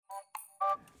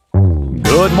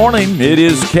Good morning. It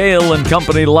is Kale and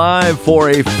Company live for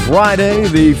a Friday.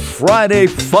 The Friday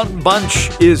Fun Bunch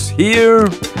is here.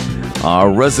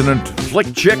 Our resident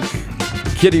flick chick,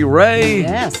 Kitty Ray.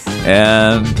 Yes.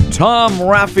 And Tom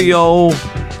Raffio.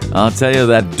 I'll tell you,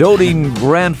 that doting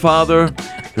grandfather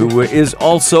who is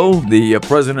also the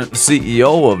president and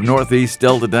CEO of Northeast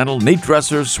Delta Dental, neat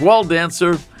dresser, swell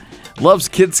dancer, loves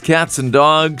kids, cats, and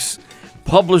dogs,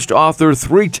 published author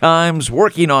 3 times,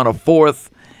 working on a 4th.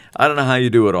 I don't know how you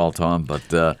do it all, Tom,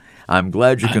 but I'm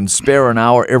glad you can spare an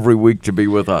hour every week to be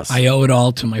with us. I owe it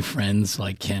all to my friends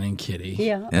like Ken and Kitty.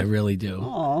 Yeah. I really do.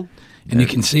 Aw. And you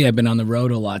can see I've been on the road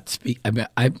a lot.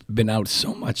 I've been out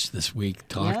so much this week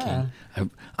talking. Yeah.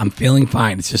 I'm feeling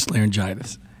fine. It's just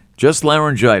laryngitis. Just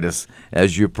laryngitis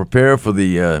as you prepare for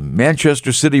the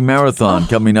Manchester City Marathon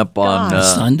coming up on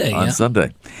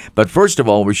Sunday. But first of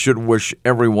all, we should wish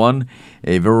everyone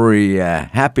a very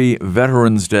happy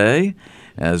Veterans Day,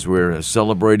 as we're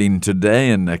celebrating today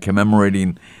and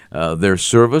commemorating their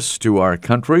service to our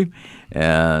country.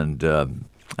 And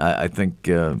I think,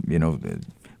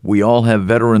 we all have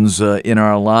veterans in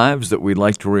our lives that we'd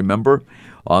like to remember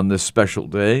on this special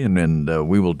day, and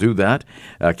we will do that.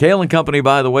 Kale and Company,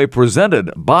 by the way,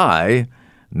 presented by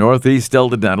Northeast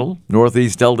Delta Dental.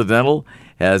 Northeast Delta Dental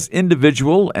has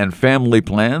individual and family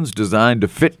plans designed to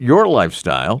fit your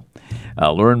lifestyle.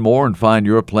 Learn more and find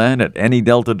your plan at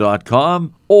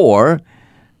anydelta.com or,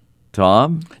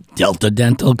 Tom?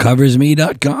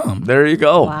 DeltaDentalCoversMe.com. There you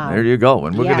go. Wow. There you go.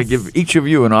 And we're going to give each of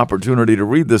you an opportunity to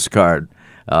read this card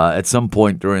at some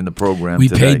point during the program We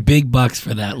today. paid big bucks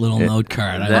for that little note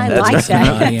card. I like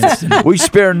that. We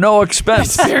spare no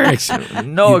expense.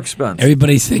 No expense.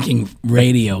 Everybody's thinking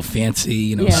radio,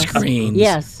 fancy, Yes. screens.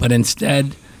 Yes. But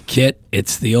instead, Kit,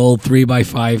 it's the old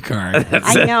 3x5 card.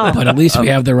 I know. But at least we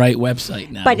have the right website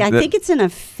now. But I think it's in a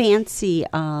fancy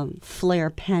Flair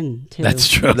pen, too. That's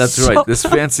true. That's right. This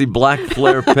fancy black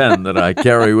Flair pen that I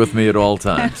carry with me at all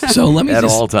times. So let me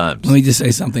all times. Let me just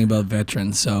say something about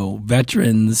veterans. So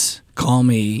veterans call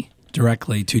me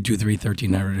directly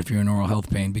 223-1300 if you're in oral health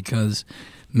pain, because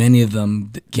many of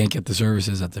them can't get the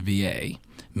services at the VA.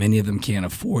 Many of them can't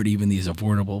afford even these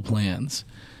affordable plans.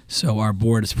 So our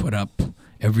board has put up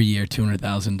every year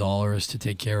 $200,000 to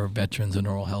take care of veterans in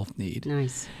oral health need.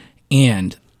 Nice.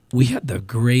 And we had the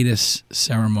greatest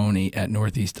ceremony at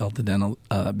Northeast Delta Dental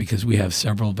because we have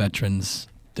several veterans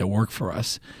that work for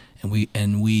us, and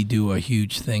we do a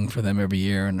huge thing for them every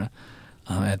year. And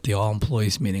at the all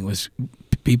employees meeting,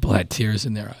 people had tears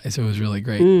in their eyes. It was really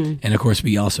great. And of course,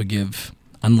 we also give,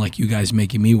 unlike you guys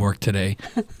making me work today,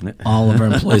 all of our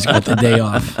employees got the day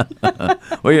off.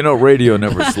 Well, radio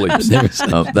never sleeps.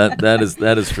 That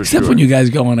is for Except sure. when you guys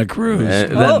go on a cruise.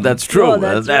 That's true. Oh,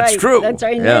 that's right. true. That's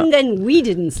right. Yeah. And then we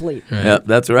didn't sleep. Right. Yeah,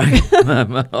 that's right.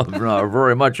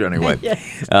 Very much anyway.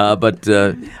 Yes. But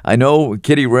I know,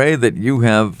 Kitty Ray, that you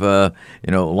have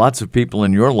lots of people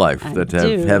in your life that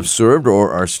do. have served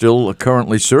or are still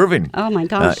currently serving. Oh, my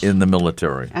gosh. In the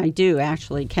military. I do,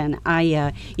 actually, Ken.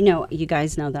 You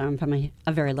guys know that I'm from a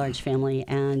very large family,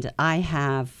 and I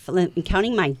have,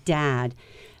 counting my dad,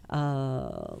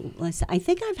 I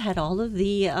think I've had all of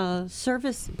the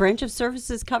branch of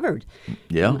services covered.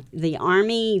 Yeah. The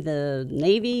Army, the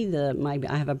Navy,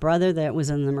 I have a brother that was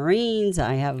in the Marines.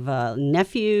 I have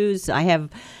nephews.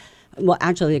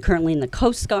 Actually, they're currently in the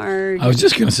Coast Guard. I was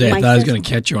just going to say, I thought I was going to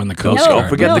catch you on the Coast Guard. Don't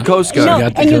forget the Coast Guard. No, You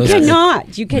got the and Coast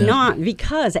Guard. you cannot,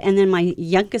 because, and then my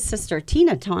youngest sister,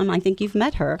 Tina, Tom, I think you've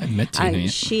met her. I've met Tina, yeah.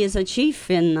 She is a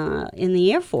chief in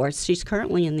the Air Force. She's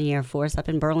currently in the Air Force up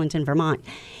in Burlington, Vermont.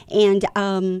 And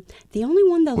the only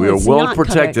one, though, We are that's well not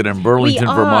protected covered- in Burlington,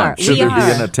 We Vermont. are, Should we there be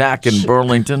are. an attack in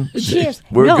Burlington?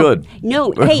 We're good.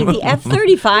 No, hey, the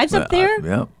F-35s up there.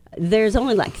 Yeah. There's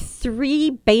only like 3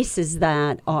 bases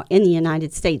that are in the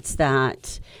United States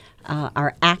that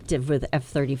are active with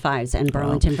F-35s, and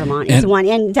Burlington, Vermont is one.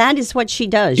 And that is what she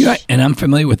does. Yeah, and I'm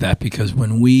familiar with that because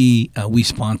when we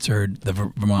sponsored the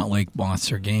Vermont Lake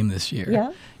Monster game this year,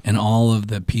 Yeah. and all of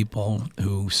the people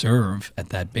who serve at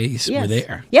that base were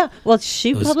there. Yeah, well,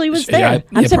 she probably was there. yeah,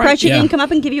 I'm surprised she yeah. didn't come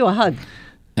up and give you a hug.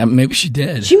 Maybe she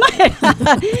did. She might.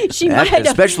 She might have.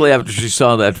 Especially after she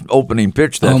saw that opening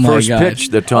pitch, that Oh, my first God. pitch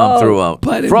that Tom threw out.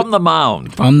 But From the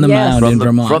mound. From the Yes. mound in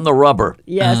Vermont. From the rubber.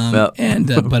 Yes.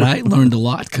 But I learned a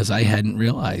lot because I hadn't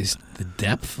realized the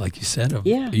depth, like you said, of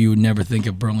you would never think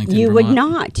of Burlington, You Vermont. would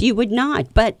not. You would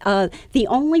not. But the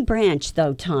only branch,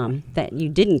 though, Tom, that you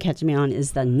didn't catch me on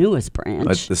is the newest branch.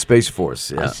 It's the Space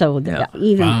Force, yeah.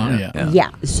 Yeah.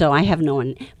 So I have no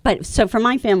one. But so for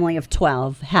my family of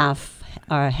 12, half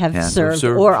have served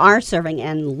or are serving,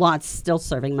 and lots still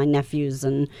serving. My nephews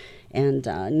and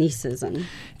nieces and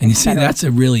you see, that's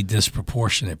a really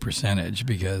disproportionate percentage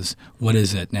because what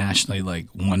is it nationally,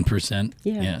 like 1%?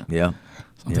 Yeah.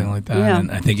 Something like that. Yeah.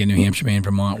 And I think in New Hampshire, Maine, and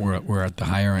Vermont, we're at the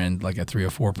higher end, like at 3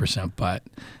 or 4%. But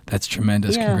that's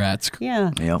tremendous. Yeah. Congrats. Yeah.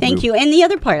 Thank you. And the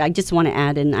other part, I just want to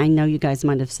add, and I know you guys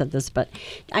might have said this, but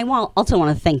I also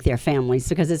want to thank their families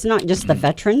because it's not just the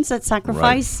veterans that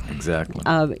sacrifice. Right. Exactly.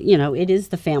 It is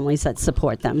the families that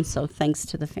support them. So thanks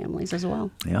to the families as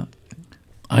well. Yeah.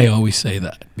 I always say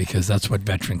that because that's what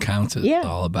Veteran Counts is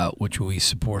all about, which we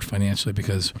support financially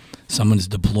because someone's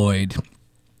deployed,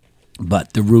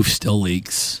 but the roof still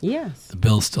leaks. Yes. The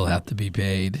bills still have to be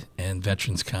paid, and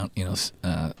Veterans Count,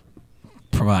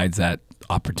 provides that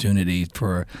opportunity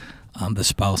for the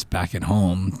spouse back at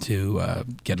home to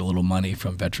get a little money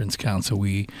from Veterans Count. So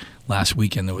last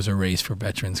weekend there was a race for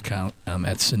Veterans Count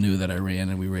at Sanu that I ran,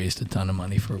 and we raised a ton of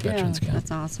money for Veterans Count.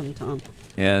 That's awesome, Tom.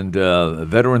 And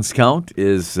Veterans Count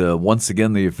is once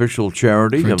again the official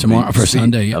charity for of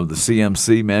Sunday of the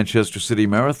CMC Manchester City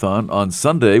Marathon on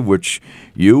Sunday, which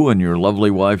you and your lovely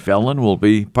wife Ellen will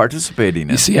be participating in.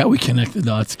 You see how we connect the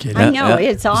dots, Kitty? I know,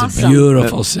 it's awesome. It's a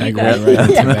beautiful segue right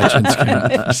into Veterans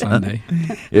Count for Sunday.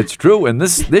 It's true, and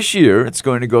this year it's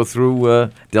going to go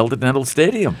through Delta Dental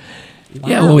Stadium. Wow.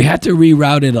 Yeah, well, we had to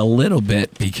reroute it a little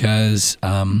bit because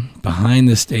behind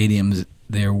the stadiums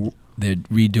they're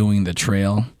redoing the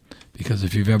trail because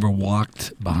if you've ever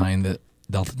walked behind the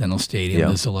Delta Dental Stadium,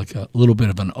 there's like a little bit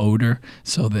of an odor.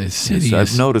 So the city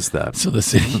I've noticed that. So the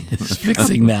city is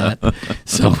fixing that.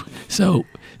 So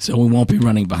we won't be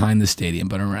running behind the stadium,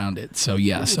 but around it. So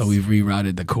so we've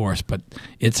rerouted the course, but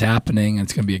it's happening. And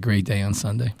it's going to be a great day on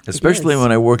Sunday. Especially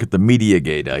when I work at the Media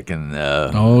Gate, I can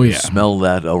smell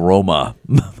that aroma,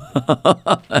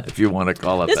 if you want to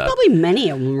call it There's that. There's probably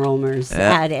many roamers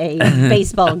at a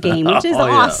baseball game, which is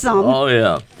awesome. Oh,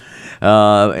 yeah.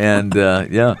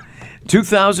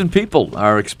 2,000 people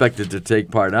are expected to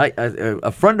take part.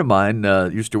 A friend of mine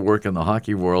used to work in the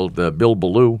hockey world, Bill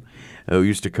Ballou, who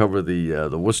used to cover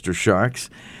the Worcester Sharks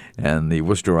and the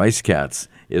Worcester Ice Cats,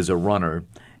 is a runner.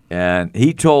 And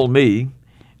he told me,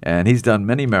 and he's done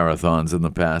many marathons in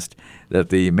the past, that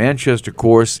the Manchester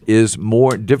course is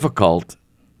more difficult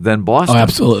than Boston. Oh,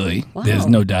 absolutely. Wow. There's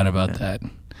no doubt about that.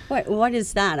 What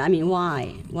is that? I mean,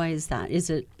 why? Why is that? Is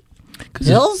it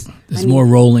hills? There's more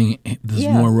rolling. There's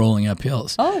more rolling up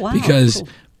hills. Oh, wow. Because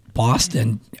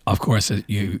Boston, of course,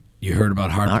 you heard about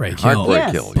Heartbreak Hill.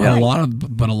 Heartbreak Hill,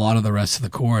 But a lot of the rest of the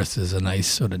course is a nice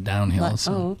sort of downhill.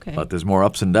 Okay. But there's more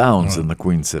ups and downs in the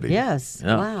Queen City. Yes.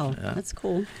 Yeah. Wow. Yeah. That's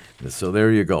cool. So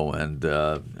there you go, and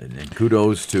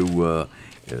kudos to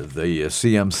the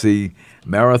CMC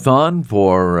Marathon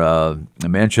for the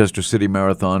Manchester City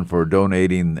Marathon for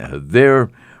donating their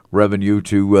revenue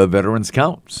to Veterans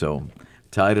Count. So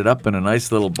tied it up in a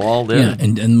nice little ball there. Yeah,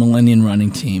 and Millennium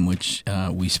Running Team, which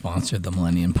we sponsored the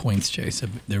Millennium Points Chase.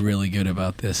 They're really good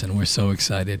about this, and we're so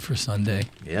excited for Sunday.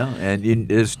 Yeah,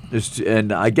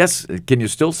 and I guess, can you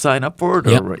still sign up for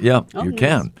it? Yep. Or, you nice.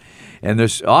 can. And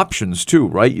there's options too,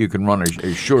 right? You can run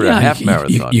a short half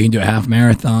marathon. You can do a half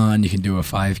marathon. You can do a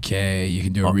 5K. You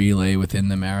can do a relay within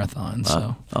the marathon.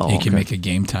 So you can make a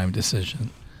game time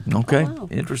decision. Okay, wow.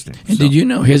 Interesting. And did you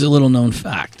know, here's a little known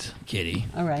fact, Kitty.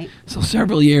 All right. So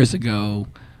several years ago,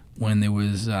 when there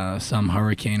was some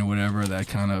hurricane or whatever that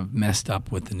kind of messed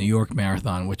up with the New York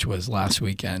Marathon, which was last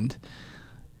weekend,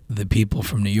 the people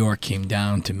from New York came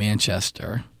down to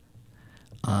Manchester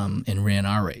and ran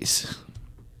our race.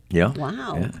 Yeah.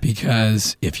 Wow. Yeah.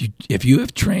 Because if you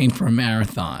have trained for a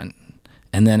marathon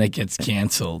and then it gets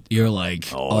canceled, you're like,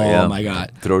 oh my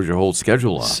God. Throws your whole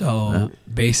schedule off. So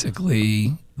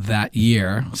basically that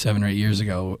year, 7 or 8 years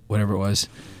ago, whatever it was,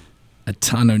 a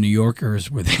ton of New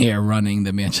Yorkers were there running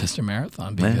the Manchester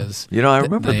Marathon because I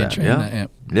remember that.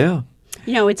 Yeah.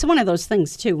 You know, it's one of those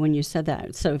things too when you said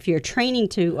that. So if you're training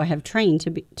or have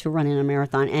trained to run in a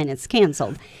marathon and it's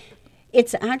canceled,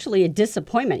 it's actually a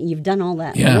disappointment. You've done all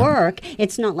that work.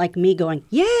 It's not like me going,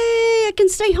 yay, I can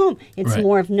stay home. It's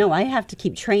more of, no, I have to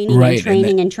keep training and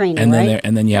training and training,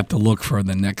 and then you have to look for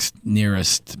the next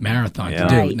nearest marathon to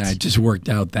do. Right. Now, it just worked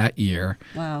out that year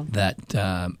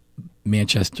that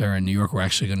Manchester and New York were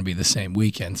actually going to be the same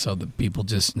weekend. So the people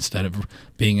just, instead of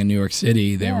being in New York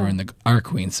City, they were in our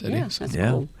Queen City. Yeah, that's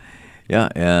cool. Yeah,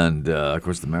 and of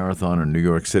course the marathon in New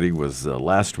York City was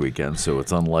last weekend, so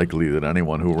it's unlikely that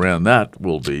anyone who ran that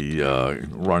will be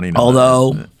running.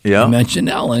 Although, you mentioned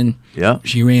Ellen. Yeah.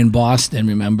 She ran Boston,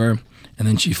 remember? And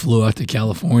then she flew out to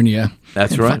California.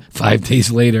 That's right. 5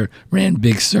 days later, ran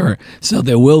Big Sur. So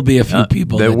there will be a few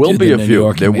people. There will be a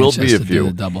few. There will be a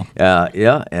few. Double.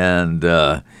 And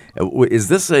Is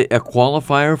this a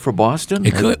qualifier for Boston?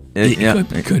 It could.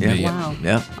 It could be. Wow.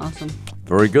 Yeah. Awesome.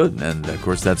 Very good. And, of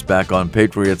course, that's back on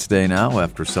Patriots Day now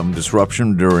after some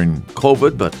disruption during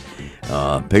COVID. But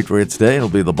Patriots Day, it'll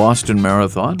be the Boston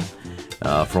Marathon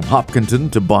from Hopkinton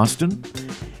to Boston.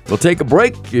 We'll take a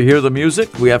break. You hear the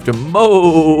music. We have to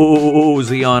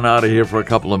mosey on out of here for a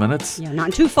couple of minutes. Yeah,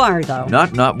 not too far, though.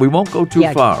 We won't go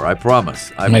too far, I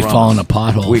promise. I might fall in a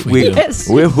pothole if we do. Yes.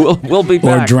 We'll be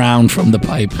back. Or drown from the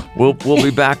pipe. We'll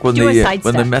be back when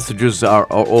the messages are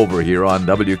over here on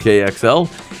WKXL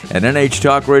and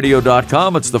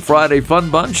NHTalkRadio.com. It's the Friday Fun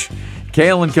Bunch.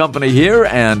 Kale and Company here,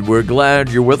 and we're glad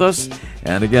you're with us.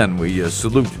 And again, we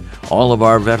salute all of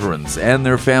our veterans and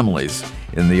their families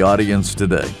in the audience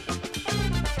today.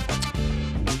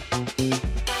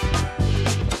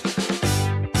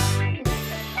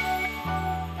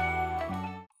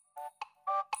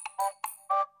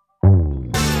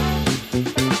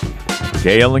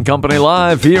 Kale and Company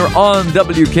live here on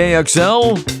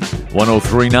WKXL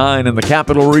 103.9 in the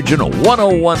Capital Region,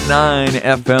 101.9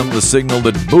 FM, the signal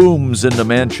that booms into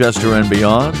Manchester and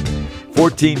beyond.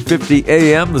 1450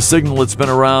 AM, the signal that's been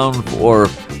around for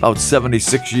about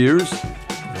 76 years.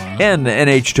 And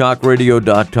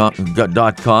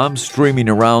NHTalkRadio.com, streaming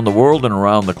around the world and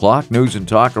around the clock. News and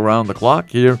talk around the clock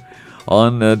here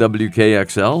on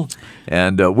WKXL.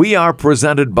 And we are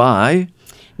presented by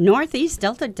Northeast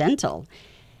Delta Dental.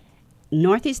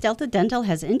 Northeast Delta Dental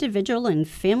has individual and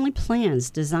family plans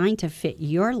designed to fit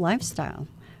your lifestyle.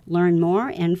 Learn more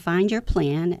and find your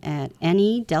plan at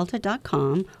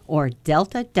nedelta.com or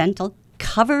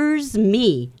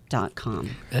deltadentalcoversme.com.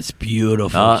 That's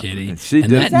beautiful, Kitty. And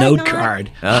that note card,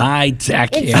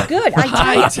 high-tech. It's good.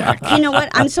 High-tech. You know what?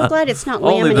 I'm so glad it's not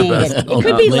laminated. It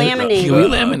could be laminated. Can we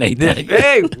laminate that?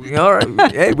 Hey, all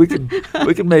right. Hey, we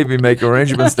can maybe make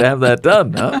arrangements to have that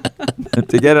done, huh?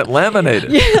 To get it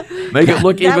laminated. Yeah. Make it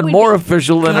look even more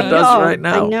official than it does right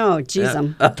now. I know. Jeez,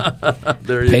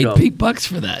 there you go. Paid $8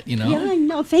 for that, you know? Yeah, I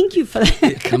know. Thank you for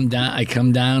that. I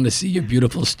come down to see your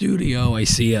beautiful studio. I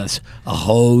see a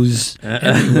hose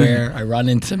everywhere. I run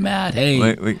into Matt.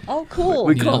 Hey. Oh, cool.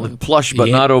 We call it plush, but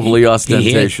not overly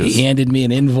ostentatious. He handed me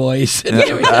an invoice.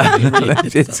 Hey,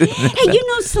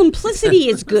 simplicity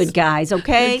is good, guys,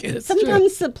 okay?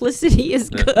 Sometimes simplicity is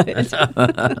good.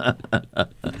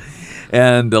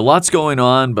 And lots going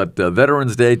on, but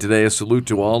Veterans Day today, a salute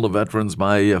to all the veterans.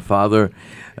 My father,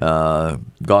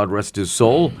 God rest his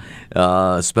soul,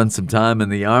 spent some time in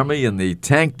the Army in the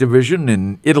tank division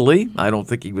in Italy. I don't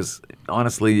think he was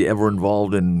honestly ever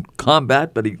involved in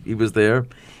combat, but he was there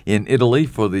in Italy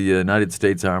for the United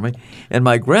States Army. And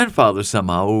my grandfather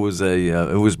somehow,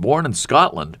 who was born in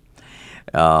Scotland,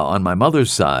 on my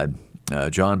mother's side,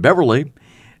 John Beverly,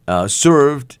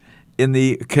 served in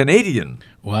the Canadian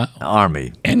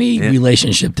Army. Any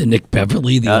relationship to Nick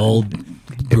Beverly, the old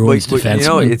Bruins defenseman? You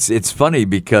know, it's funny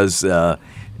because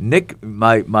Nick,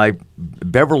 my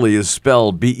Beverly is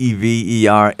spelled Beverley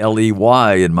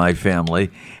in my family,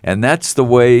 and that's the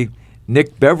way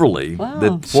Nick Beverly,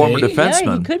 the former defenseman,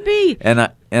 yeah, he could be.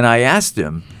 And I asked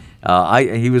him.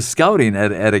 He was scouting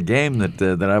at a game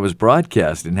that I was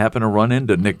broadcasting, happened to run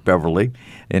into Nick Beverly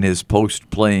in his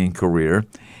post-playing career,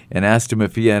 and asked him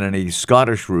if he had any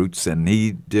Scottish roots, and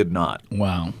he did not.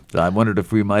 Wow. So I wondered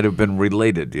if we might have been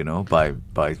related, by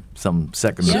some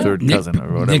second or third cousin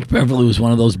or whatever. Nick Beverly was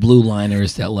one of those blue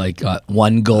liners that got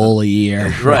one goal a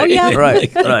year.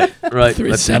 Right,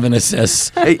 right. 7 assists.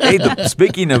 Hey,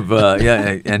 speaking of,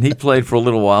 and he played for a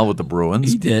little while with the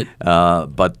Bruins. He did.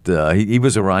 But he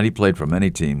was around. He played for many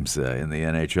teams in the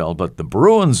NHL, but the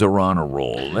Bruins are on a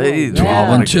roll.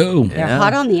 12-2. They're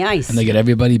hot on the ice. And they get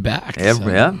everybody back.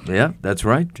 Yeah, that's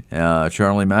right.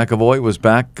 Charlie McAvoy was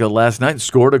back last night,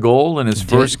 scored a goal in his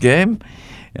first game,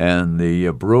 and the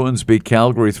Bruins beat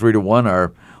Calgary 3-1.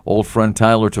 Our old friend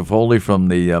Tyler Toffoli from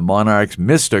the Monarchs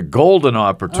missed a golden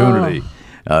opportunity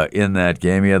in that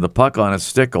game. He had the puck on his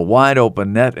stick, a wide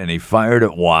open net, and he fired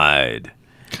it wide.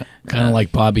 Kind of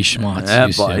like Bobby Schmutz.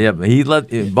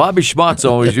 Bobby Schmutz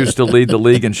always used to lead the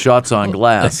league in shots on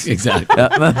glass. Exactly.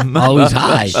 Always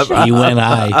high. He went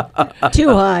high. Too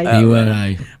high. He went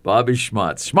high. Bobby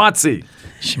Schmutz. Schmutzy.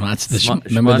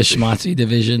 Remember the Schmutzy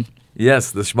division?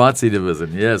 Yes, the Schmutzy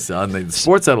division. Yes, on the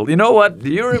Sports Huddle. You know what?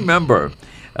 Do you remember?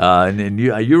 And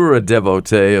you were a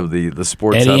devotee of the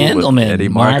Sports Eddie Huddle with Eddie,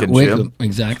 Mark, and Jim.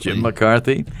 Exactly. Jim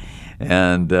McCarthy.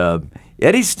 And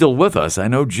Eddie's still with us. I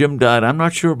know Jim died. I'm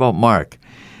not sure about Mark.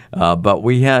 But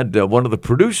we had one of the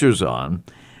producers on,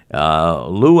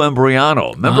 Lou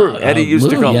Imbriano. Remember, Eddie used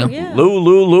to call him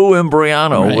Lou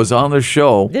Imbriano was on the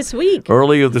show this week.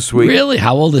 Earlier this week. Really?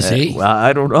 How old is he? Well,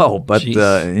 I don't know, but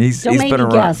he's been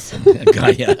around.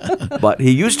 But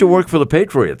he used to work for the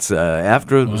Patriots.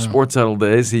 After the Sports Huddle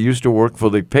days, he used to work for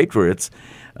the Patriots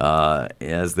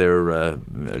as their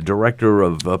director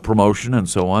of promotion and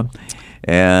so on.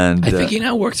 And I think he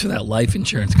now works for that life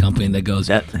insurance company that goes,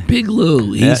 Big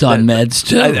Lou, he's on meds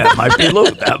too. That might be Lou.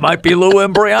 That might be Lou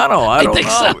Imbriano. I don't know.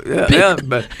 So.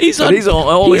 But he's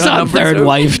on third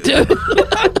wife too.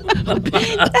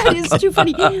 That is too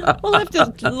funny. We'll have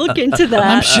to look into that.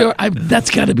 I'm sure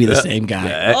that's got to be the same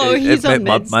guy. He's on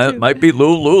meds too. Might be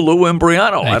Lou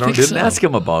Imbriano. I didn't ask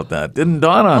him about that. Didn't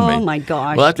dawn on me. Oh my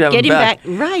gosh! We'll have to have Get him back.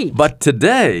 Right. But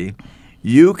today,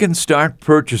 you can start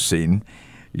purchasing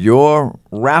your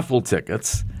raffle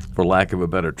tickets, for lack of a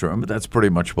better term, but that's pretty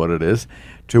much what it is,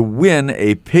 to win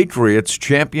a Patriots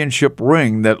championship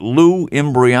ring that Lou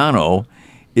Imbriano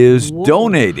is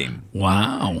donating.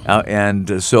 Wow.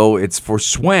 And so it's for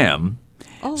SWAM.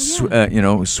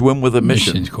 Swim with a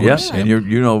Mission. Of course. Yeah, and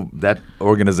you know that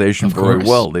organization very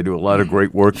well. They do a lot of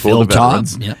great work for Phil the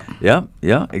veterans. Yeah,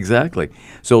 exactly.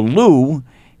 So Lou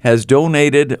has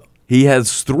donated. He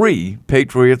has 3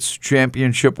 Patriots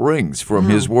championship rings from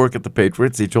his work at the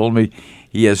Patriots. He told me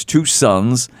he has 2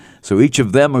 sons, so each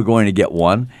of them are going to get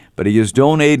one. But he is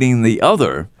donating the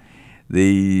other.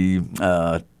 It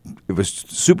was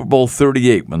Super Bowl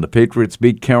 38 when the Patriots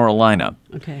beat Carolina,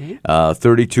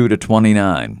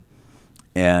 32-29,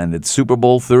 and it's Super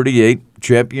Bowl 38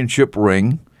 championship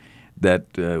ring that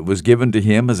was given to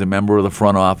him as a member of the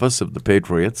front office of the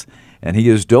Patriots. And he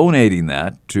is donating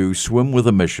that to Swim with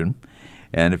a Mission.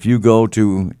 And if you go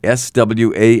to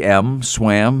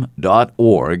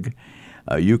swam.org,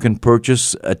 you can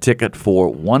purchase a ticket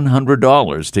for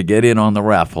 $100 to get in on the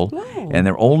raffle. Whoa. And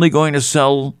they're only going to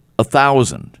sell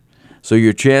 1,000. So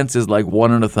your chance is like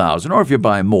 1 in 1,000. Or if you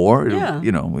buy more,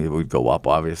 it would go up,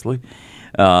 obviously.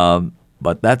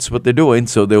 But that's what they're doing.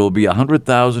 So there will be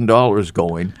 $100,000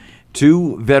 going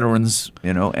to veterans,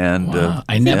 and wow.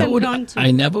 I never would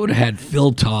have had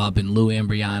Phil Taub and Lou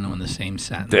Imbriano in the same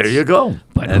sentence. There you go.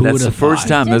 But and that's the first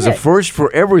time. There's a first for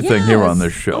everything here on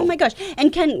this show. Oh my gosh!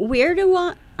 And where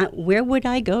would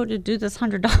I go to do this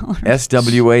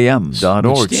 $100?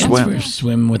 swam.org.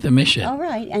 Swim with a Mission. All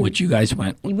right. And which you guys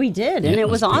went. We did, and it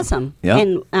was awesome. Yeah.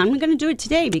 And I'm going to do it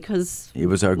today because it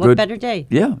was our what better day?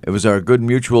 Yeah, it was our good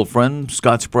mutual friend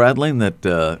Scott Spradling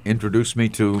that introduced me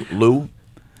to Lou.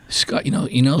 Scott,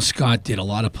 Scott did a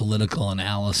lot of political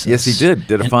analysis. Yes, he did.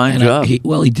 Did a fine job. He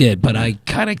did, but I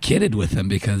kind of kidded with him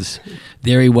because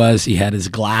there he was. He had his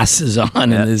glasses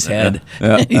on in his head.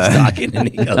 And he's talking, and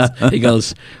he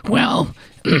goes, well,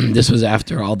 this was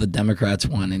after all the Democrats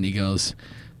won, and he goes,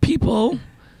 people,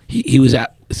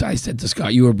 so I said to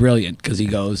Scott, you were brilliant, because he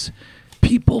goes,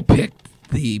 people picked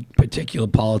the particular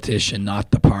politician,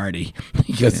 not the party.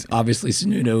 Because obviously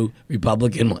Sununu,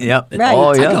 Republican. Yep. Right.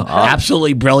 Oh, yeah. Go,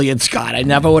 absolutely brilliant, Scott. I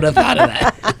never would have thought of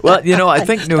that. Well, I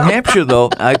think New Hampshire, though,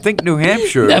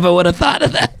 never would have thought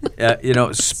of that.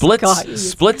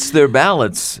 Splits their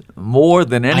ballots more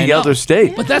than any other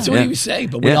state. But that's what he was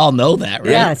saying. But we all know that, right?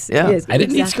 Yes. Yeah. Yes, I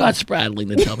didn't need Scott Spradling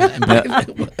to tell me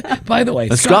that. By the way,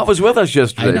 Scott was with us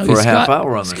yesterday for a half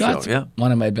hour on the Scott's show. Yeah.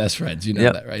 One of my best friends. You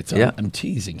know that, right? So I'm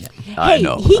teasing him. Hey,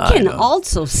 he can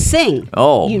also sing.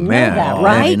 Oh, you man. know that,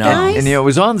 right, guys? And, it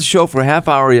was on the show for a half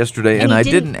hour yesterday, and I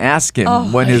didn't ask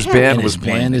him when his band was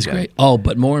playing. His band is great. Oh,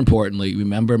 but more importantly,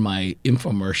 remember my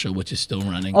infomercial, which is still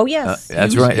running. Oh, yes.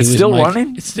 That's right. It's still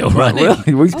running? It's still running.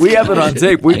 Really? We have it on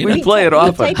tape. We play it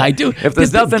often. I do. If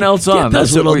there's nothing else on.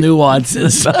 Those little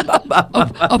nuances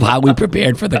of how we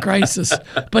prepared for the crisis.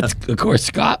 But, of course,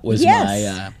 Scott was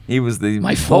he was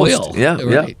my foil. Host. Yeah,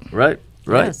 right.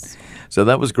 Yes. So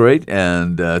that was great,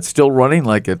 and it's still running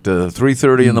like at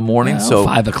 3:30 in the morning. So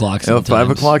 5 o'clock sometimes. 5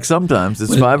 o'clock sometimes.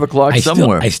 It's 5 o'clock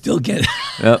somewhere. I still get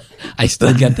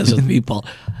this with people.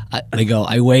 They go,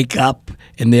 I wake up,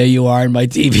 and there you are in my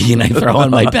TV, and I throw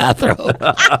on my bathrobe.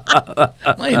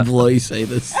 My employees say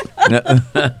this.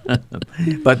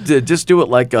 But just do it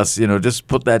like us, just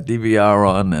put that DVR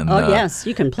on. And, yes,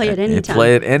 you can play it anytime.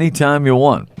 Play it anytime you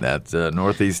want at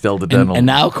Northeast Delta Dental. And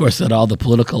now, of course, that all the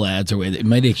political ads are where they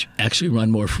might actually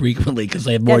run more frequently because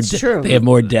they have more. They have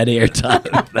more dead air time.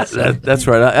 That's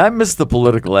right. I miss the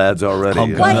political ads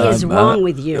already. What is wrong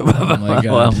with you? Oh my God!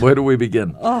 Well, where do we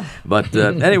begin? But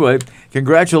anyway,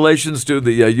 congratulations to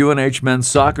the UNH men's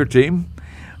soccer team.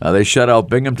 They shut out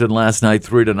Binghamton last night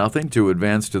 3-0 to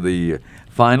advance to the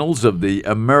finals of the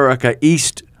America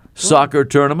East soccer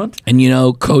tournament. And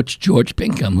Coach George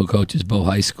Pinkham, who coaches Bow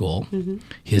High School,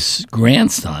 his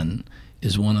grandson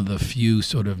is one of the few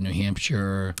sort of New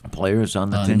Hampshire players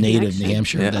on the team. Native New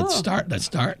Hampshire that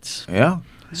starts. Yeah.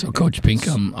 So Coach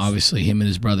Pinkham, obviously, him and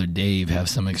his brother Dave have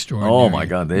some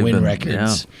extraordinary win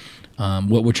records. Yeah.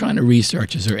 What we're trying to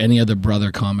research, is there any other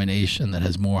brother combination that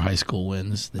has more high school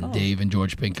wins than Dave and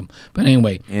George Pinkham? But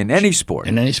anyway. In any sport.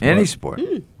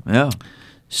 Yeah.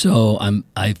 So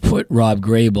I've put Rob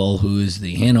Grable, who is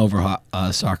the Hanover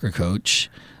soccer coach,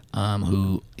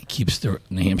 who keeps the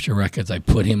New Hampshire records. I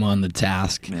put him on the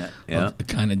task of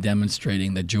kind of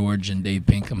demonstrating that George and Dave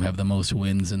Pinkham have the most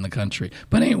wins in the country.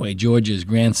 But anyway, George's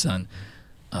grandson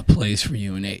plays for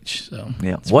UNH. So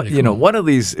cool. One of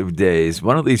these days,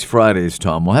 one of these Fridays,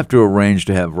 Tom, we'll have to arrange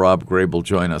to have Rob Grable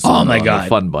join us on the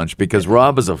Fun Bunch, because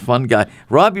Rob is a fun guy.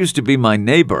 Rob used to be my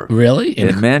neighbor. Really?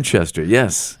 In Manchester,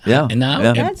 yes. Yeah. And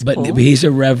now, but he's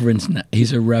a reverend.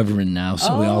 He's a reverend now,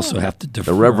 so we also have to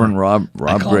defer. The Reverend Rob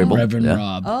Grable. Reverend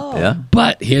Rob. Oh. Yeah.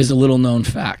 But here's a little known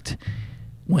fact: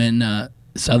 when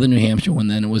Southern New Hampshire, when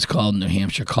then it was called New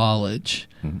Hampshire College,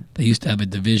 they used to have a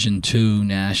Division II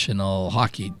national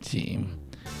hockey team,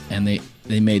 and they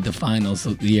made the finals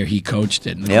the year he coached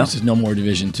it. And of course, there's no more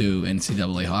Division II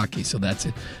NCAA hockey, so that's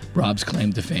it. Rob's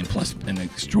claim to fame, plus an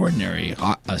extraordinary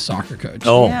soccer coach.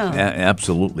 Oh,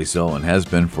 absolutely so, and has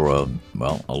been for a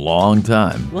long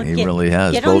time. Well, he really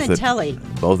has. Get on the telly.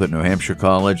 Both at New Hampshire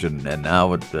College and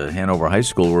now at Hanover High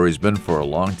School, where he's been for a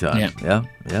long time. Yeah.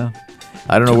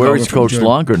 I don't know where he's coached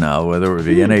longer now, whether it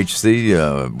be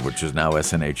NHC, which is now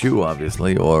SNHU,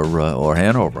 obviously, or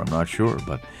Hanover. I'm not sure,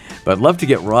 but li'd love to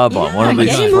get Rob on one of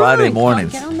these Friday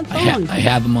mornings. Get on the phone. I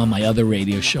have him on my other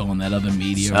radio show on that other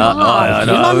media. Don't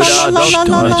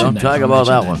talk about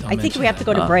that one. I think we have to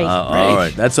go to break. All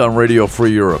right, that's on Radio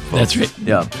Free Europe, folks. That's right.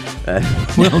 Yeah.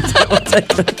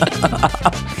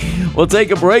 We'll take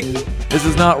a break. This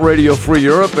is not Radio Free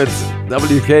Europe. It's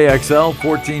WKXL,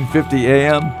 1450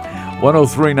 AM.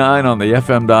 103.9 on the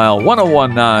FM dial,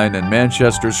 101.9 in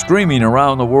Manchester, streaming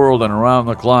around the world and around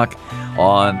the clock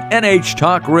on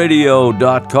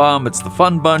nhtalkradio.com. It's the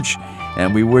Fun Bunch,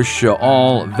 and we wish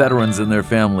all veterans and their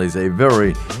families a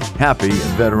very happy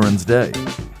Veterans Day.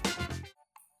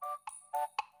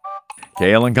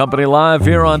 Kale and Company live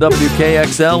here on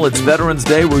WKXL. It's Veterans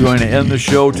Day. We're going to end the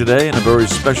show today in a very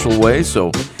special way,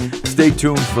 so stay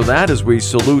tuned for that as we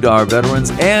salute our veterans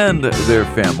and their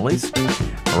families.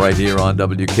 Right here on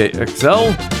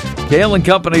WKXL. Kale and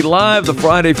Company live, the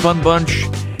Friday Fun Bunch,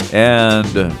 and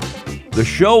the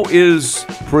show is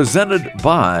presented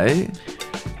by...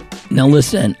 Now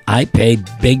listen, I paid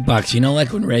big bucks. You know,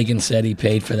 like when Reagan said he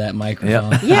paid for that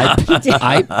microphone? Yeah.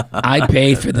 I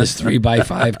paid for this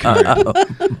 3x5 card.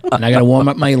 And I got to warm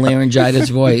up my laryngitis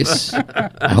voice.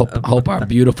 I hope our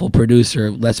beautiful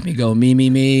producer lets me go me.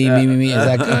 Is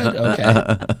that good?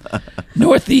 Okay.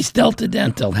 Northeast Delta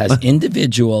Dental has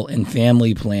individual and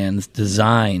family plans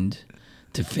designed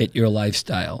to fit your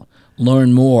lifestyle.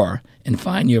 Learn more and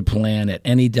find your plan at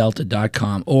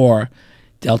anydelta.com or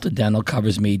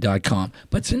deltadentalcoversme.com.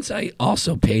 But since I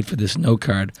also paid for this note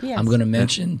card, I'm going to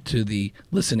mention to the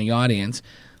listening audience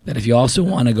that if you also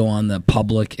want to go on the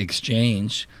public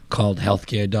exchange called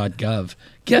healthcare.gov,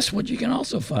 guess what you can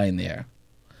also find there?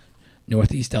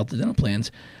 Northeast Delta Dental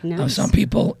Plans. Nice. Some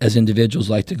people, as individuals,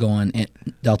 like to go on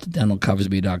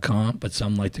deltadentalcoversme.com, but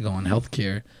some like to go on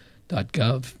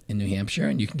healthcare.gov in New Hampshire,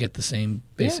 and you can get basically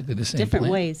the same different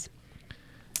plan. ways.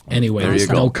 Anyway, this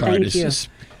note card is just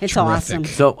it's terrific. Awesome.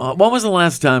 So when was the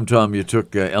last time, Tom, you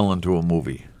took Ellen to a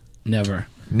movie? Never.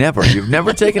 You've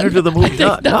never taken her to the movie?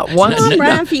 Not once?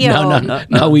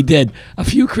 No, we did. A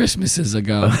few Christmases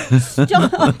ago.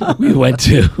 we went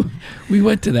to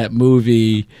that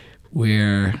movie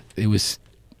where it was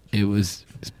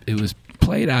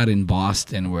played out in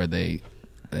Boston, but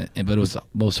it was the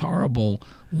most horrible,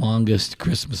 longest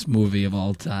Christmas movie of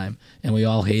all time, and we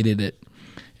all hated it.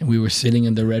 And we were sitting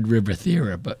in the Red River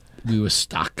Theater, but we were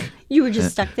stuck. You were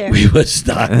just stuck there? We were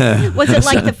stuck. Was it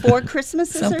like the Four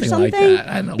Christmases or something? Like that.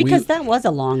 I don't know. Because that was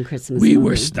a long Christmas movie. We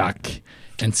were stuck.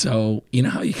 And so, you know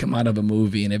how you come out of a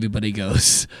movie and everybody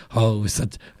goes, oh,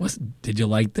 did you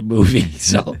like the movie?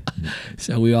 So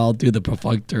we all do the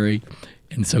perfunctory.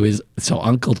 And so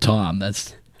Uncle Tom,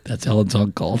 that's Ellen's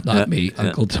uncle, not me.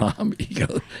 Uncle Tom.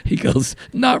 He goes,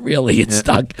 not really. It's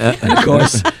stuck. And of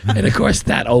course,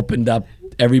 that opened up.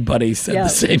 Everybody said the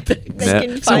same thing.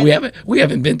 So we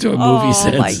haven't been to a movie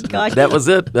since. Oh my gosh, that was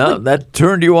it. That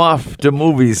turned you off to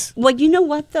movies. Well, you know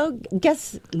what though?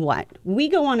 Guess what? We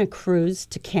go on a cruise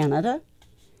to Canada,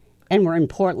 and we're in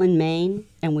Portland, Maine,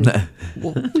 and we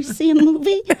see a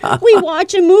movie. We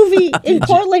watch a movie in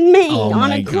Portland, Maine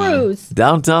on a cruise.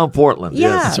 Downtown Portland.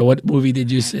 Yeah. Yes. So what movie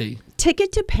did you see?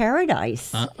 Ticket to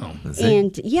Paradise. Uh-oh.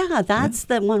 And yeah, that's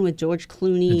the one with George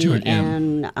Clooney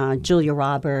and Julia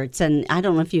Roberts. And I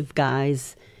don't know if you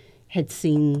guys had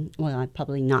seen, well,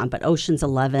 probably not, but Ocean's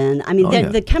 11. I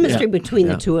mean, the chemistry between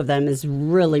the two of them is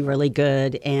really, really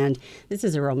good. And this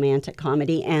is a romantic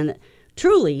comedy. And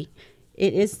truly,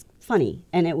 it is funny.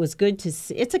 And it was good to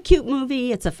see. It's a cute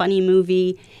movie. It's a funny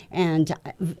movie. And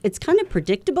it's kind of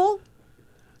predictable,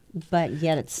 but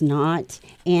yet it's not.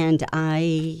 And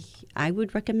I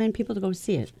would recommend people to go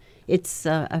see it. It's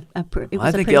I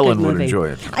think Ellen would enjoy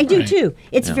it. I do too.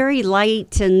 It's very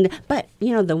light, but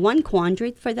the one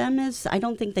quandary for them is I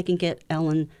don't think they can get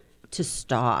Ellen to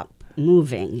stop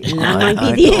moving, and that might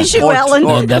be the issue.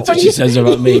 Ellen, that's what she says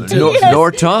about me too.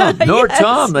 Nor Tom.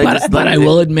 But I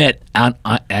will admit,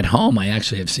 at home, I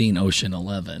actually have seen Ocean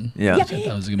 11. Yeah, that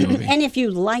was a good movie. And if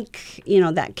you like,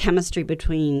 that chemistry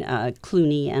between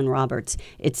Clooney and Roberts,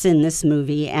 it's in this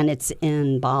movie, and it's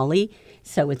in Bali.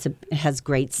 So it has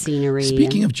great scenery.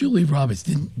 Speaking of Julie Roberts,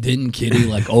 didn't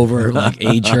Kitty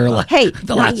age her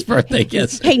the last birthday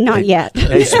kiss? Hey, not yet.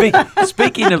 Hey,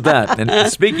 speaking of that,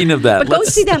 but go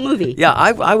see that movie. Yeah,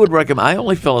 I would recommend. I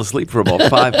only fell asleep for about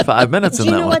five minutes in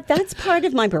that one. You know what? That's part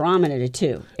of my barometer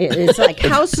too. It's like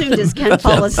how soon does Ken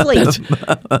fall asleep?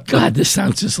 God, this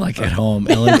sounds just like at home.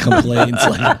 Ellen complains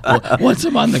once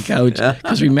I'm on the couch,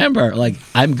 because remember,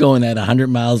 I'm going at 100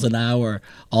 miles an hour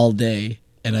all day.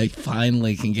 And I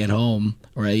finally can get home,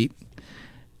 right?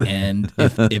 And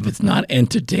if it's not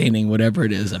entertaining, whatever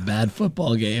it is, a bad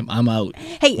football game, I'm out.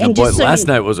 Hey, and last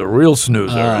night was a real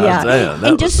snoozer.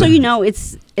 And just so you know,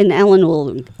 and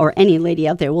Ellen or any lady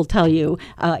out there will tell you,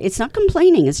 it's not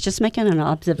complaining. It's just making an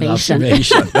observation.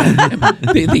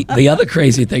 The other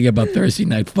crazy thing about Thursday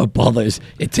night football is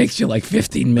it takes you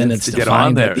 15 minutes to get find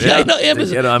on there. Yeah, I know.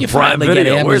 Amazon, get on you Prime Video.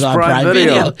 Get Amazon Prime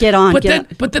Video? Get on.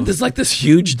 But then there's this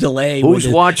huge delay. Who's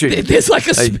watching? There's I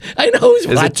know who's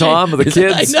watching. Is it Tom or the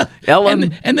kids? I know.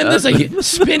 Ellen? And then there's a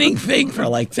spinning thing for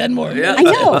 10 more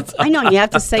minutes. I know. You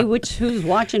have to say who's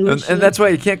watching. And that's why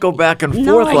you can't go back and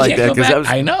forth like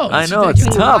that. I know. It's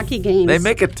tough. Games. They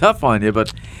make it tough on you,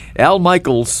 but Al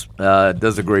Michaels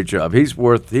does a great job. He's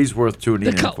worth tuning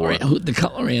in for. The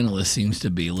color analyst seems to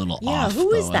be a little off.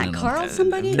 Who is that? Carl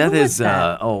somebody? That is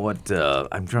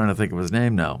I'm trying to think of his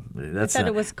name now. I thought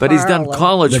it was Carl. But he's done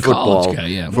college football college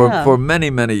guy, for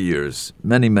many years.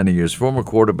 Many years. Former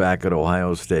quarterback at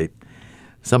Ohio State.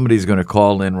 Somebody's going to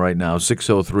call in right now,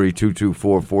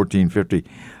 603-224-1450.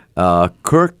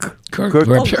 Kirk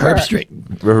Herbstreit.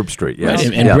 Herbstreit, yes.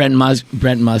 Right, and Brent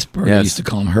Musburger used to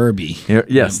call him Herbie.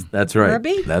 Yes, that's right.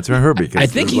 Herbie? That's right, Herbie. I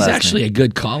think he's actually a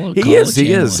good college He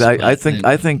is. I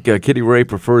think Kitty Ray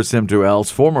prefers him to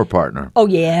Al's former partner. Oh,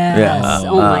 yes.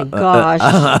 Oh, my gosh.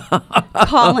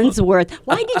 Collinsworth.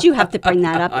 Why did you have to bring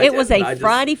that up? It was a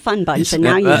Friday fun bunch, and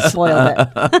now you spoiled it.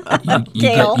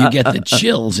 You get the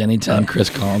chills anytime Chris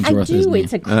Collinsworth is named.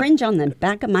 It's a cringe on the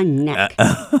back of my neck.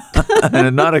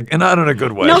 And not in a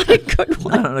good way. Not a good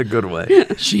one. Not in a good way.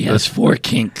 She has 4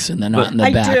 kinks, and they're not in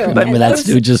the back. Do. Remember that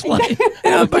Stooges line?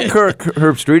 But Kirk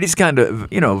Herbstreit, he's kind of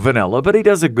vanilla, but he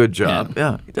does a good job.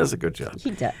 Yeah, he does a good job. He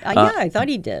did. I thought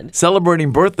he did.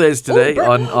 Celebrating birthdays today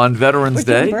on Veterans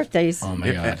Day. Birthdays. Oh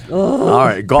my God! All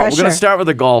right, we're going to start with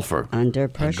a golfer. Under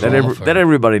pressure. That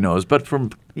everybody knows, but from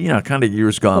kind of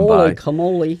years gone Holy by.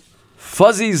 Camoli.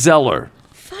 Fuzzy Zeller.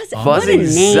 Fuzzy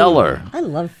Zeller. I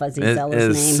love Fuzzy Zeller's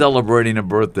name. Is celebrating a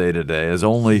birthday today, as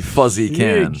only Fuzzy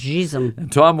can. Jeez. And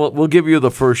Tom, we'll give you the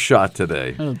first shot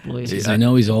today. Oh, boy. I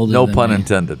know he's older No than pun me.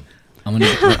 intended. I'm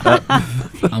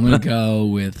gonna go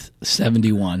with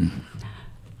 71.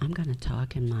 I'm gonna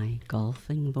talk in my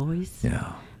golfing voice.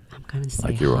 Yeah. I'm gonna say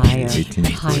Like you're higher. 18.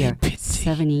 Higher.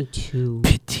 72.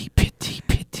 Pity.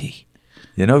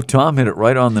 Tom hit it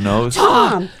right on the nose.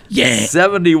 Tom. Yeah.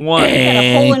 71.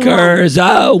 Anchors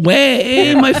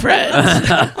away, my friends.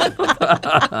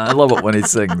 I love it when he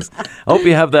sings. I hope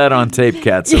you have that on tape,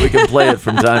 Kat, so we can play it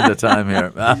from time to time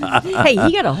here. Hey,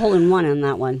 he got a hole-in-one on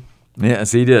that one.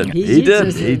 Yes, he did. He did.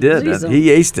 And he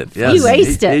aced it. Yes, you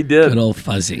aced it. He did. Good old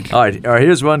Fuzzy. All right.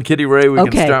 Here's one, Kitty Ray. We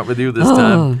can start with you this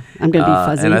time. I'm going to be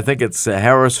fuzzy. And I think it's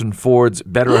Harrison Ford's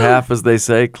better half, as they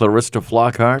say, Clarissa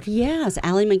Flockhart. Yes,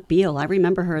 Ally McBeal. I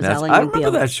remember her as Ally McBeal. I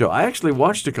remember that show. I actually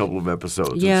watched a couple of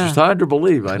episodes. Yeah. It's just hard to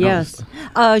believe. I know. Yes.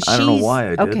 I don't know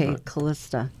why I did. Okay,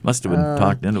 Callista. Must have been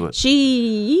talked into it.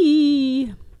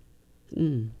 She,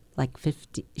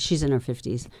 50. She's in her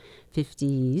 50s.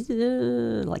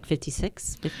 50s, like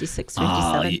 56, 57.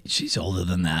 Oh, she's older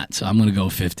than that, so I'm going to go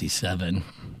 57.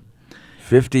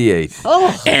 58.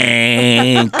 Oh.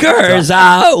 Anchors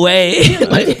away.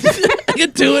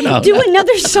 Get 2-0. Do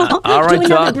another song. All right, do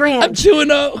another Tom. brand. I'm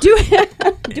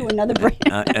 2-0. Do another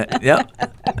brand. Yeah.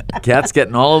 Kat's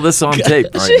getting all of this on tape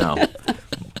right now.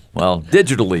 Well,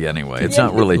 digitally anyway. It's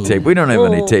not really tape. We don't have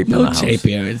any tape in the No house. tape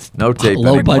here. It's No tape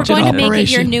low anymore. budget We're going to make it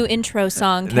operation. your new intro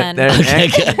song, Ken.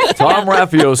 Tom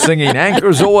Raffio singing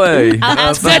Anchors Away. I'll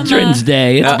add some, Veterans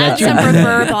Day. It's I'll add some Veterans Day.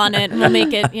 reverb on it, and we'll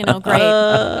make it,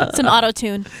 great. Some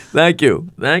auto-tune. Thank you.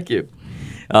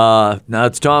 Now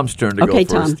it's Tom's turn to Okay,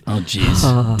 go first. Tom. Oh,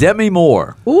 jeez. Demi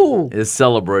Moore Ooh. is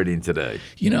celebrating today.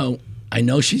 I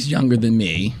know she's younger than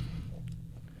me.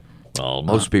 Well,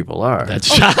 most people are. That's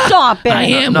Stop it. I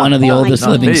am Not- one of the not oldest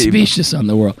not living me, but- species on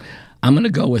the world. I'm going to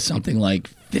go with something like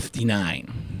 59.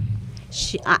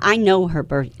 I know her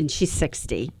birth, and she's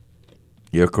 60.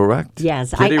 You're correct.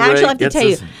 Yes, Kitty I actually Ray have to gets tell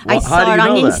you, us- I Well, how do saw you it on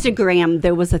know that? Instagram.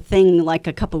 There was a thing like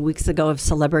a couple weeks ago of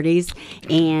celebrities,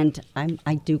 and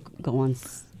I do go on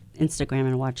Instagram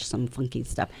and watch some funky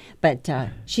stuff. But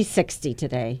she's 60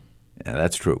 today. Yeah,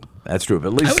 that's true. That's true. But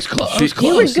at least I was close.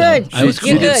 You were good. I was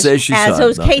You're She did good. say she As saw it,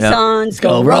 those though. Yeah. caissons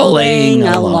go Go rolling rolling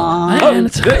along.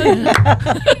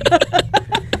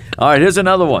 All right, here's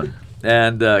another one.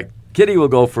 And Kitty will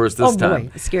go first this Oh time.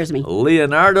 boy, it scares me.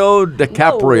 Leonardo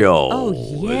DiCaprio. Oh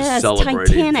is yes,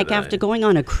 celebrating Titanic today. after going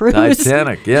on a cruise.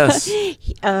 Titanic, yes.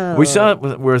 We saw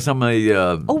it where somebody.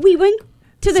 Oh, we went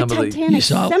to the Some of the- Titanic You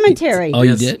saw- cemetery. Oh,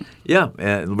 you did?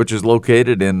 Yeah, which is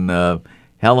located in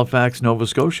Halifax, Nova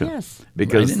Scotia. Yes.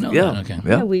 Because I didn't know yeah, that. Okay.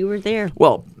 yeah. Yeah, we were there.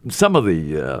 Well, some of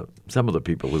the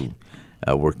people who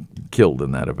were killed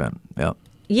in that event. Yeah.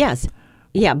 Yes.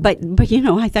 Yeah, but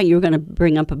I thought you were going to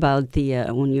bring up about the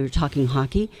when you were talking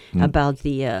hockey about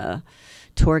the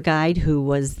tour guide who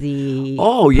was the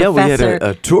Oh yeah, professor. we had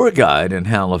a tour guide in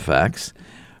Halifax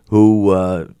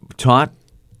who taught.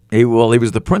 He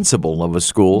was the principal of a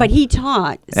school, But he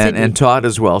taught and taught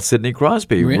as well. Sidney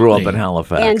Crosby grew up Really? in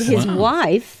Halifax, and his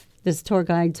wife, this tour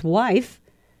guide's wife,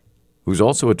 who's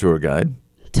also a tour guide,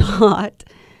 taught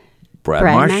Brad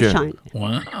Brad Marchand.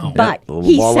 Marchand. Wow. But A little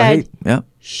he ball of said hate. Yeah.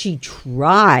 she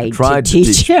tried Tried to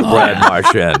teach him. Brad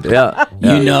Marchand. Yeah.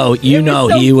 You know,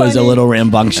 so he was a funny. little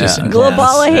rambunctious in Little class.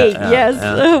 ball of hate, yeah, yes.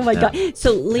 yeah, Oh my God.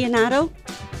 So Leonardo,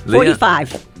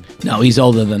 45. No, he's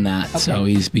older than that. So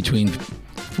he's between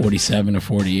 47 or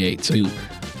 48. So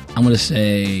I'm going to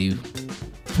say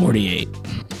 48.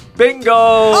 Bingo.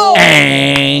 Oh.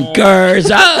 Anchors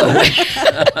out.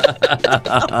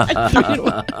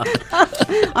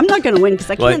 I'm not going to win because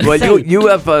I can't Well, sing. you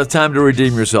have time to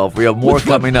redeem yourself. We have more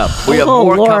coming up. We have Oh,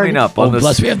 more Lord. coming up on Oh, this.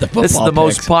 plus we have the This is the football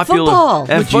most picks. popular Football.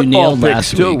 and Which you football nailed picks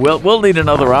last too. week. We'll need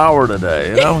another hour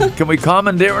today. Can we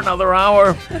commandeer another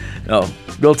hour? No.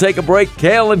 We'll take a break.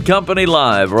 Kale and Company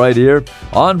live right here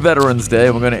on Veterans Day.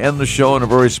 We're going to end the show in a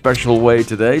very special way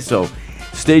today. So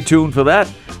stay tuned for that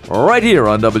right here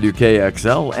on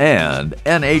WKXL and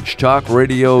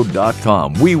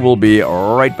NHTalkRadio.com. We will be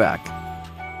right back.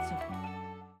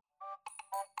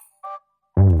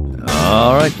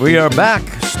 All right, we are back.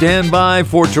 Stand by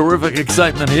for terrific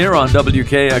excitement here on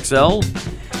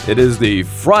WKXL. It is the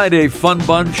Friday Fun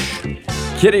Bunch.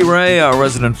 Kitty Ray, our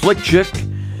resident flick chick.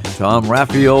 Tom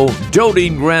Raffio,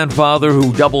 doting grandfather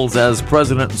who doubles as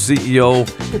president and CEO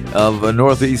of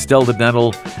Northeast Delta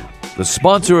Dental. The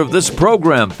sponsor of this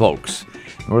program, folks.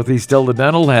 Northeast Delta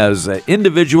Dental has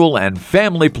individual and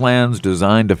family plans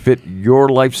designed to fit your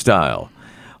lifestyle.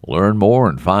 Learn more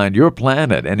and find your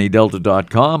plan at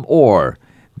anydelta.com or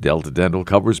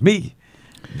deltadentalcoversme.com.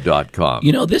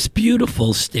 This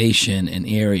beautiful station and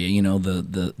area,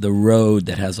 the road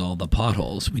that has all the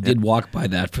potholes. We did walk by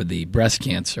that for the breast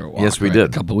cancer walk. Yes, we right, did.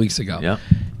 a couple weeks ago. Yeah.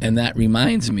 And that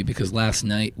reminds me because last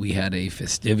night we had a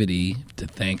festivity to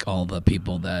thank all the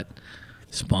people that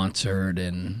sponsored,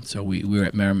 and so we were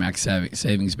at Merrimack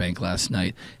Savings Bank last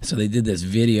night. So they did this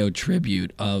video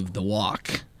tribute of the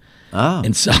walk. Ah.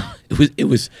 And so it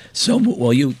was so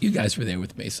well. You guys were there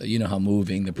with me, so you know how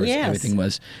moving the person Yes. everything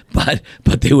was. But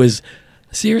there was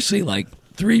seriously like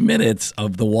 3 minutes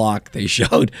of the walk they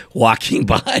showed walking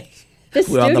by. The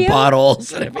We're on the studio?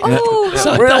 potholes and everything.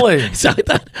 Oh. Really? I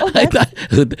thought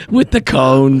with the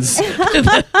cones.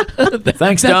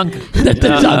 Thanks, Dunk. that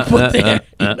the duck put there.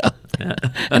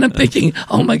 And I'm thinking,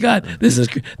 oh my God, this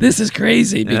is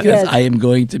crazy because Yes. I am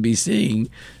going to be seeing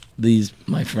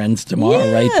my friends tomorrow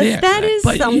right there. Yes, that is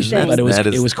something. But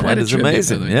it was quite a tribute to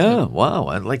amazing. them. Yeah, wow.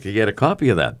 I'd like to get a copy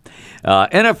of that.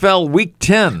 NFL Week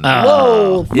 10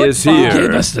 Whoa, is football. here.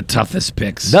 Gave us the toughest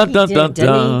picks. Dun, He dun, did, dun,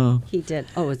 didn't dun. he? He did.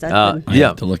 Oh, is that Uh, the- I Yeah.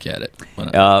 have to look at it.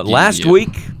 Last week,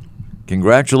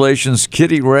 congratulations,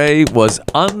 Kitty Ray was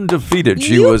undefeated.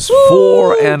 She was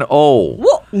Yoo-hoo! 4-0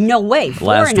 Whoa, no way. 4-0?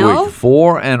 last week.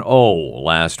 4-0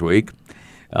 last week.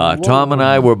 Tom and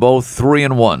I were both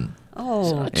 3-1.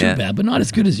 Oh, not too bad, but not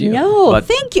as good as you. No,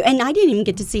 thank you. And I didn't even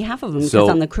get to see half of them because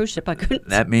on the cruise ship I couldn't.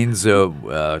 That means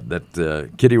that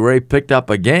Kitty Ray picked up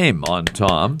a game on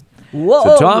Tom. Whoa!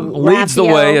 So Tom leads the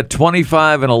way at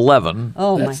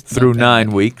 25-11 through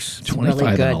 9 weeks.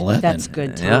 25-11. That's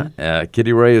good, Tom. Yeah.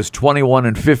 Kitty Ray is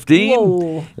 21-15.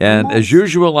 Whoa. And as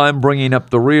usual, I'm bringing up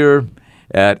the rear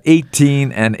at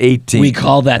 18-18. We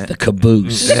call that the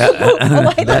caboose.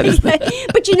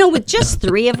 But with just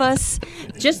three of us,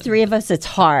 it's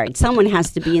hard. Someone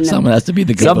has to be in the. Someone has to be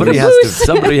the caboose.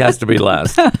 Somebody has to be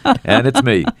last, and it's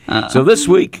me. So this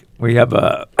week we have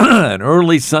an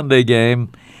early Sunday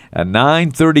game, a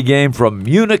 9:30 game from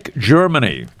Munich,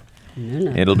 Germany.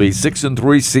 It'll be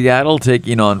 6-3 Seattle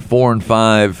taking on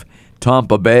 4-5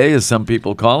 Tampa Bay, as some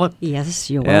people call it. Yes,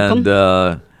 you're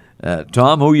welcome. And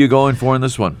Tom, who are you going for in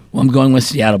this one? Well, I'm going with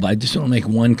Seattle, but I just want to make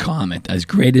one comment. As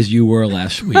great as you were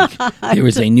last week, there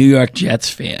was a New York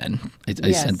Jets fan,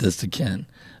 I sent this to Ken,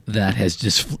 that has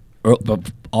just,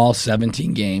 all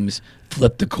 17 games,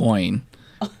 flipped a coin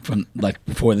from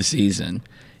before the season.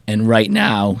 And right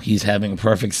now, he's having a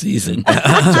perfect season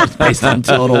just based on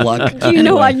total luck. I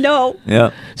know. Yeah.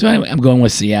 So anyway, I'm going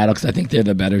with Seattle because I think they're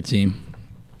the better team.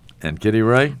 And Kitty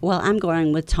Ray? Well, I'm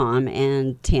going with Tom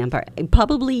and Tampa.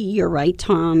 Probably you're right,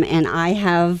 Tom. And I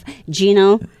have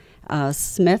Geno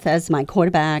Smith as my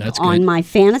quarterback on my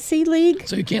fantasy league.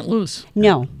 So you can't lose.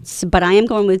 No, but I am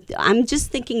going with. I'm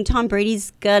just thinking Tom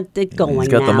Brady's got it going. He's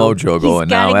got the mojo going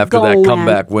now after that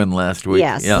comeback win last week.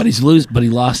 Yes, yeah. But he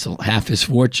lost half his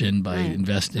fortune by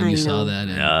investing. You saw that.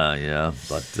 Yeah.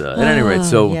 But at any rate,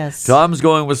 so Tom's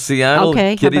going with Seattle.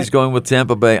 Okay, Kitty's going with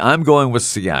Tampa Bay. I'm going with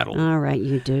Seattle. All right,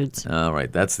 you dudes. All right,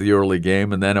 that's the early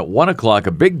game, and then at 1:00,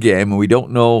 a big game, and we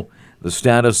don't know the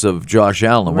status of Josh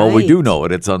Allen. Well, we do know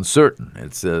it. It's uncertain.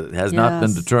 It has not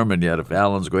been determined yet if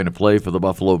Allen's going to play for the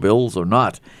Buffalo Bills or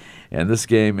not. And this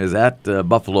game is at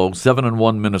Buffalo,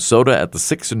 7-1 Minnesota at the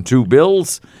 6-2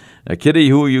 Bills. Kitty,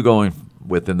 who are you going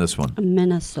with in this one?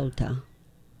 Minnesota.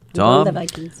 Tom? The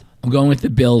Vikings. I'm going with the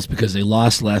Bills because they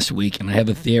lost last week, and I have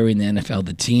a theory in the NFL.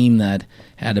 The team that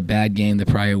had a bad game the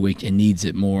prior week and needs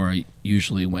it more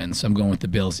usually wins. So I'm going with the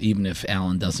Bills, even if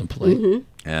Allen doesn't play. Mm-hmm.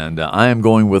 And I am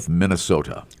going with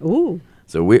Minnesota. Ooh.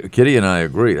 So Kitty and I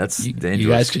agree. That's dangerous. You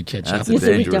guys could catch up. That's a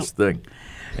dangerous thing.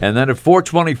 And then at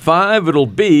 4:25, it'll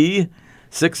be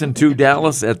 6-2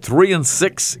 Dallas at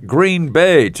 3-6 Green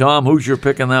Bay. Tom, who's your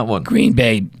pick in that one? Green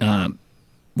Bay.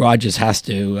 Rodgers has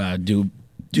to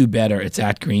do better. It's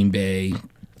at Green Bay,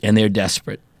 and they're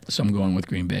desperate. So I'm going with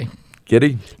Green Bay.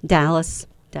 Kitty? Dallas.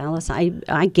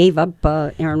 I gave up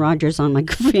Aaron Rodgers on my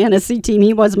fantasy team.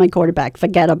 He was my quarterback.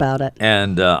 Forget about it.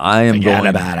 And I am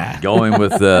going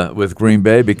with Green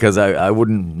Bay because I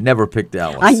wouldn't never pick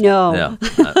Dallas. I know.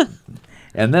 Yeah.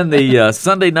 And then the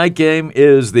Sunday night game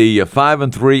is the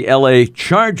 5-3 LA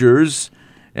Chargers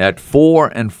at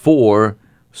 4-4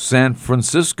 San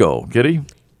Francisco. Kitty?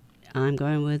 I'm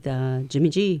going with Jimmy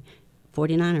G,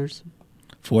 49ers.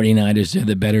 49ers are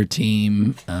the better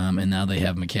team, and now they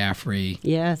have McCaffrey.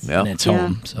 Yes. And it's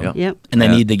home. So. Yep. And they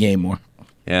need the game more.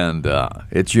 And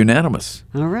it's unanimous.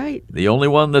 All right. The only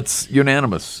one that's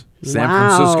unanimous. San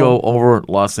Francisco over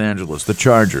Los Angeles, the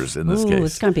Chargers in this case.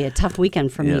 It's going to be a tough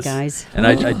weekend for me, guys. And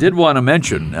I did want to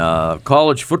mention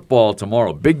college football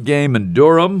tomorrow. Big game in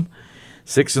Durham.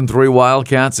 6-3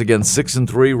 Wildcats against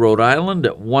 6-3 Rhode Island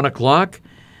at 1:00.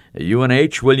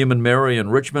 UNH, William and Mary,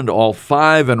 and Richmond, all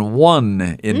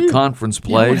 5-1 in conference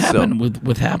play. What happened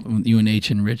with UNH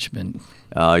and Richmond?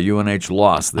 UNH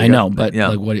lost. I know, but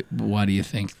why do you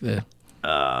think that?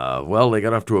 Well, they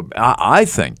got off to I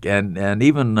think, and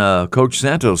even Coach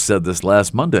Santos said this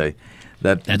last Monday.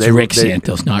 That's Rick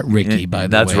Santos, not Ricky, by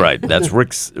the way. That's right. That's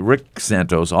Rick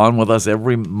Santos on with us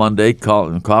every Monday,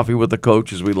 Coffee with the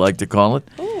Coach, as we like to call it.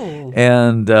 Oh.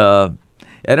 And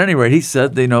at any rate, he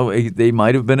said they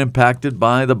might have been impacted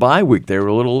by the bye week. They were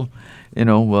a little,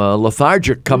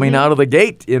 lethargic coming out of the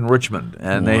gate in Richmond,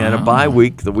 and they had a bye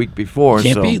week the week before.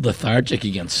 Can't be lethargic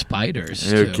against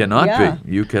Spiders. You cannot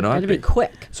be. You cannot be. Got to be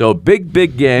quick. So big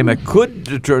game. It could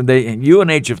determine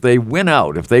UNH if they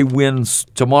win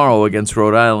tomorrow against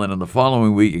Rhode Island and the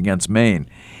following week against Maine.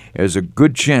 There's a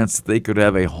good chance that they could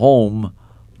have a home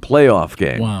playoff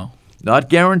game. Wow. Not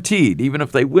guaranteed, even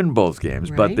if they win both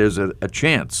games, but there's a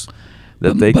chance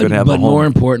that they could have a home. But more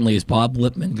importantly, is Bob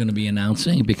Lippman going to be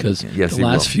announcing? Because the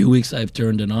last few weeks I've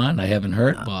turned it on, I haven't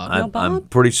heard Bob. I'm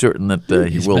pretty certain that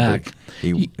he will back.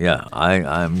 be.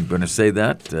 I'm going to say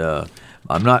that.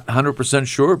 I'm not 100%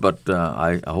 sure, but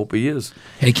I hope he is.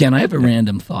 Hey, Ken, I have a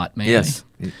random thought, man. Yes.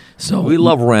 So we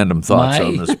love random thoughts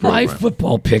on this program. My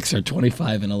football picks are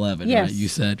 25 and 11, Yes. right? You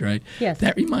said, right? Yes.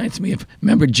 That reminds me of,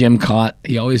 remember Jim Cott?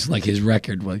 He always, like, his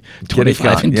record was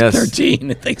 25 Cott, and yes. 13.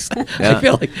 And things. Yeah. I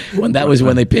feel like that was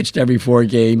when they pitched every 4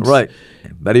 games. Right.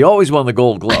 But he always won the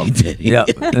Gold Glove. He did. Yeah.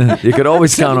 You could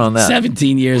always count on that.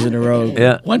 17 years in a row.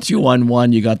 Yeah. Once you won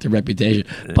one, you got the reputation.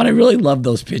 But I really love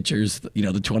those pitchers,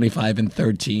 the 25 and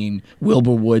 13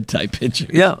 Wilbur Wood type pitchers.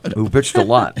 Yeah, who pitched a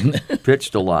lot.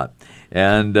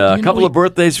 And a couple of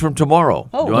birthdays from tomorrow.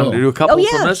 Oh. Do you want to do a couple Oh,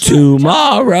 yeah. from this?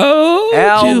 Tomorrow.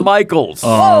 Al Michaels.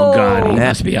 Oh, God. He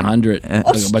must be 100.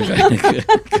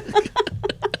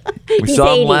 We He's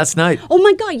saw him 80. last night. Oh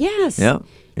my God, yes. Yeah.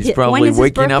 He's When probably is his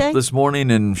waking up birthday? this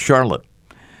morning in Charlotte,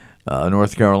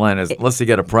 North Carolina, unless they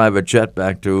get a private jet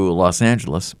back to Los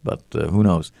Angeles. But who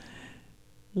knows?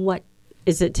 What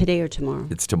is it, today or tomorrow?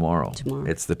 It's tomorrow. Tomorrow.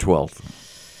 It's the 12th.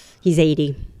 He's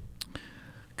 80.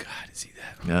 God, is he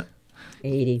that? Yeah.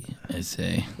 80. I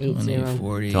say 80. 20,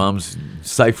 40. Tom's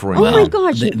ciphering. Oh now. my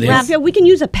gosh, Raphael, we can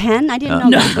use a pen? I didn't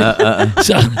know that.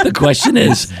 So the question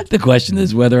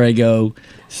is whether I go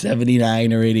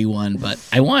 79 or 81. But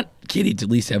I want Kitty to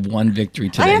at least have one victory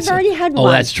today. I have already had Oh,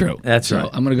 one. that's true. That's so right.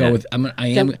 I'm gonna go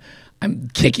Yeah. with I'm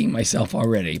kicking myself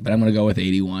already, but I'm gonna go with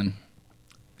 81.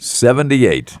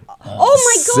 78. Oh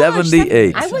my gosh.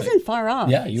 78. I wasn't far off.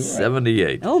 Yeah, you were right.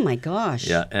 78. Oh my gosh.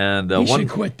 Yeah, and He one should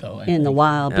quit though. In the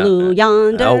wild blue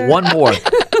yonder. one more.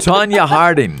 Tanya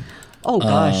Harding. Oh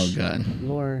gosh. Oh God.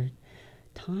 Lord.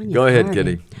 Tanya Go ahead,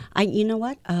 Harding. Kitty. You know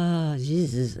what?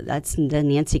 Jesus, that's the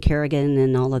Nancy Kerrigan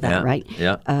and all of that, Yeah, right?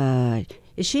 yeah.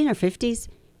 Is she in her 50s?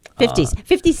 50s.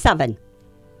 57.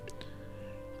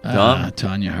 Tom?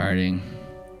 Tanya Harding.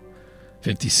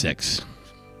 56.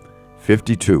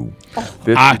 52.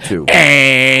 52.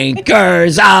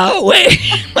 Anchors away,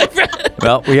 my friend.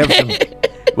 Well, we have some.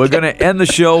 We're going to end the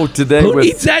show today Who with.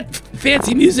 needs that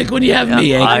fancy music when you have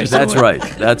me? Anchors That's away? right.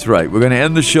 That's right. We're going to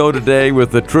end the show today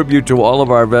with a tribute to all of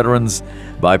our veterans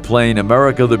by playing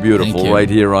America the Beautiful Thank you. right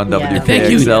here on Yeah.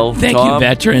 WPXL. Thank you,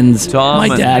 veterans. Tom My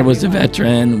and- dad was a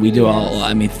veteran. We do all.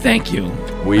 I mean, thank you.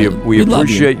 We love you.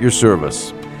 appreciate your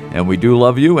service, and we do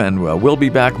love you. And we'll be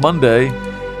back Monday,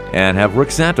 and have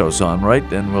Rick Santos on, right?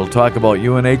 And we'll talk about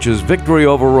UNH's victory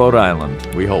over Rhode Island.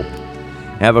 We hope.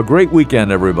 Have a great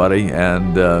weekend, everybody.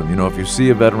 And if you see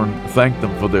a veteran, thank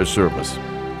them for their service.